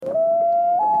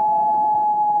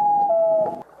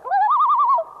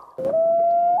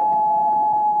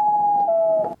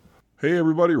Hey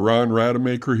everybody, Ron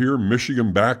Rademacher here,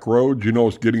 Michigan Back Roads. You know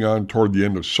it's getting on toward the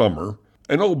end of summer.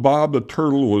 And old Bob the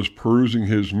Turtle was perusing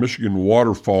his Michigan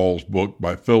Waterfalls book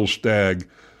by Phil Stagg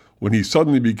when he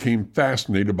suddenly became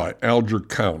fascinated by Alger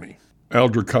County.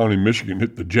 Alger County, Michigan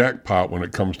hit the jackpot when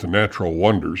it comes to natural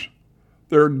wonders.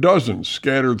 There are dozens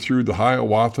scattered through the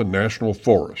Hiawatha National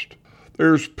Forest.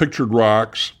 There's Pictured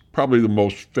Rocks, probably the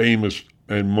most famous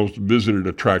and most visited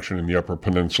attraction in the Upper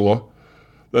Peninsula.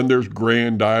 Then there's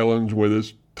Grand Islands with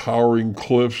its towering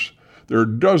cliffs. There are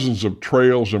dozens of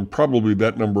trails and probably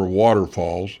that number of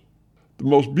waterfalls. The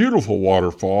most beautiful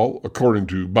waterfall, according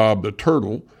to Bob the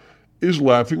Turtle, is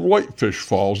Laughing Whitefish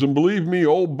Falls. And believe me,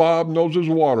 old Bob knows his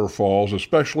waterfalls,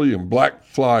 especially in black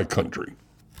fly country.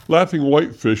 Laughing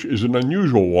Whitefish is an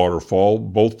unusual waterfall,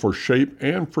 both for shape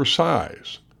and for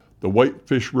size. The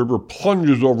Whitefish River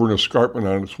plunges over an escarpment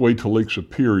on its way to Lake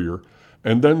Superior,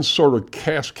 and then sort of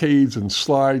cascades and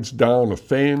slides down a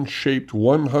fan-shaped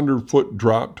 100-foot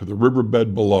drop to the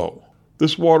riverbed below.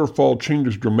 This waterfall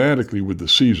changes dramatically with the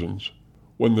seasons.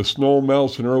 When the snow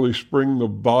melts in early spring, the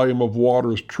volume of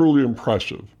water is truly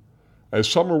impressive. As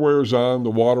summer wears on, the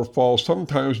waterfall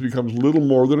sometimes becomes little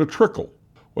more than a trickle.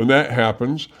 When that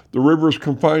happens, the river is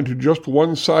confined to just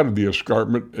one side of the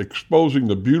escarpment, exposing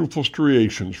the beautiful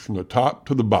striations from the top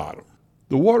to the bottom.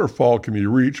 The waterfall can be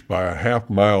reached by a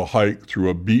half-mile hike through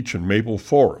a beech and maple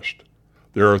forest.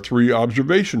 There are 3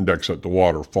 observation decks at the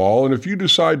waterfall, and if you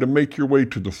decide to make your way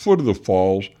to the foot of the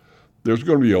falls, there's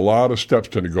going to be a lot of steps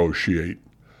to negotiate.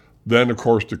 Then, of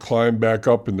course, to climb back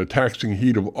up in the taxing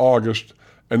heat of August,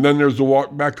 and then there's the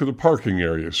walk back to the parking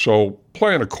area, so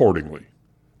plan accordingly.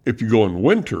 If you go in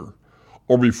winter,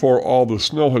 or before all the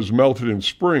snow has melted in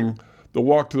spring, the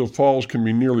walk to the falls can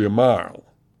be nearly a mile.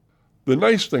 The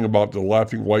nice thing about the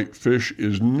Laughing Whitefish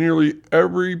is nearly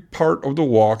every part of the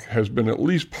walk has been at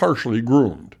least partially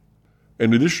groomed.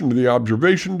 In addition to the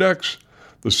observation decks,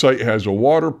 the site has a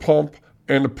water pump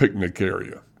and a picnic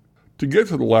area. To get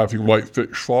to the Laughing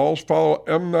Whitefish Falls, follow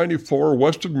M94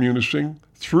 west of Munising,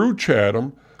 through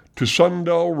Chatham, to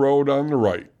Sundell Road on the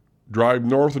right. Drive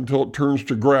north until it turns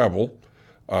to gravel.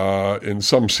 In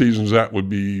some seasons that would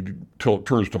be till it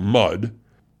turns to mud.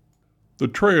 The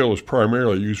trail is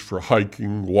primarily used for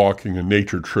hiking, walking, and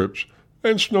nature trips,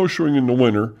 and snowshoeing in the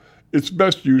winter. It's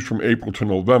best used from April to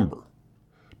November.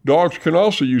 Dogs can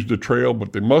also use the trail,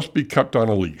 but they must be kept on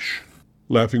a leash.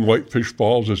 Laughing Whitefish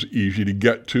Falls is easy to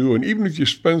get to, and even if you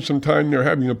spend some time there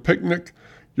having a picnic,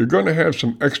 you're going to have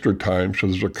some extra time, so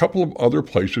there's a couple of other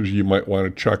places you might want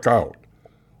to check out.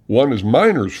 One is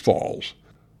Miners Falls.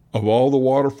 Of all the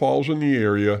waterfalls in the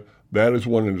area, that is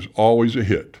one that is always a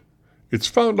hit. It's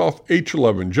found off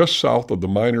H11 just south of the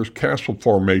Miners Castle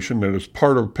Formation and is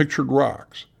part of Pictured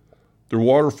Rocks. The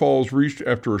waterfall is reached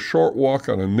after a short walk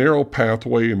on a narrow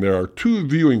pathway, and there are 2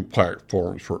 viewing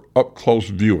platforms for up-close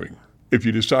viewing. If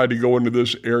you decide to go into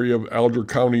this area of Alger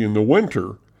County in the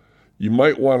winter, you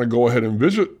might want to go ahead and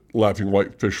visit Laughing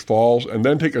Whitefish Falls and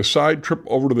then take a side trip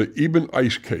over to the Eben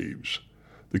Ice Caves.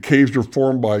 The caves are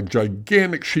formed by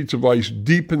gigantic sheets of ice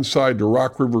deep inside the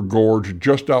Rock River Gorge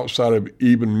just outside of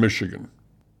Eben, Michigan.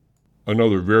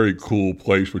 Another very cool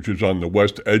place, which is on the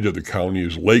west edge of the county,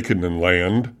 is Laken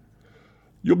Land.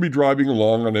 You'll be driving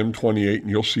along on M28 and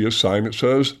you'll see a sign that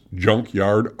says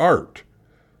Junkyard Art.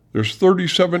 There's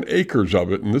 37 acres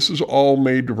of it, and this is all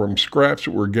made from scraps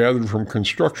that were gathered from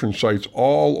construction sites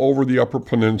all over the Upper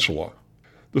Peninsula.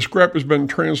 The scrap has been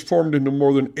transformed into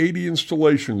more than 80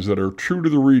 installations that are true to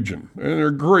the region, and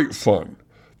they're great fun.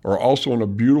 They're also in a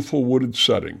beautiful wooded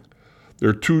setting. There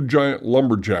are 2 giant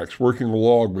lumberjacks working a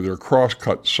log with their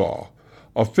crosscut saw,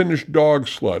 a finished dog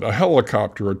sled, a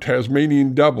helicopter, a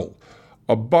Tasmanian devil,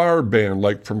 a bar band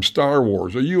like from Star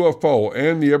Wars, a UFO,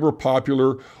 and the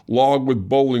ever-popular log with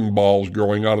bowling balls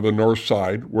growing out of the north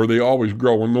side, where they always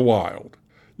grow in the wild.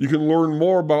 You can learn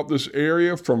more about this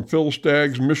area from Phil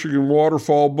Stagg's Michigan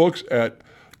Waterfall books at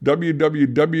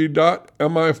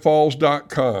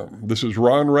www.mifalls.com. This is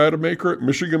Ron Rademacher at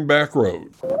Michigan Back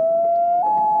Road.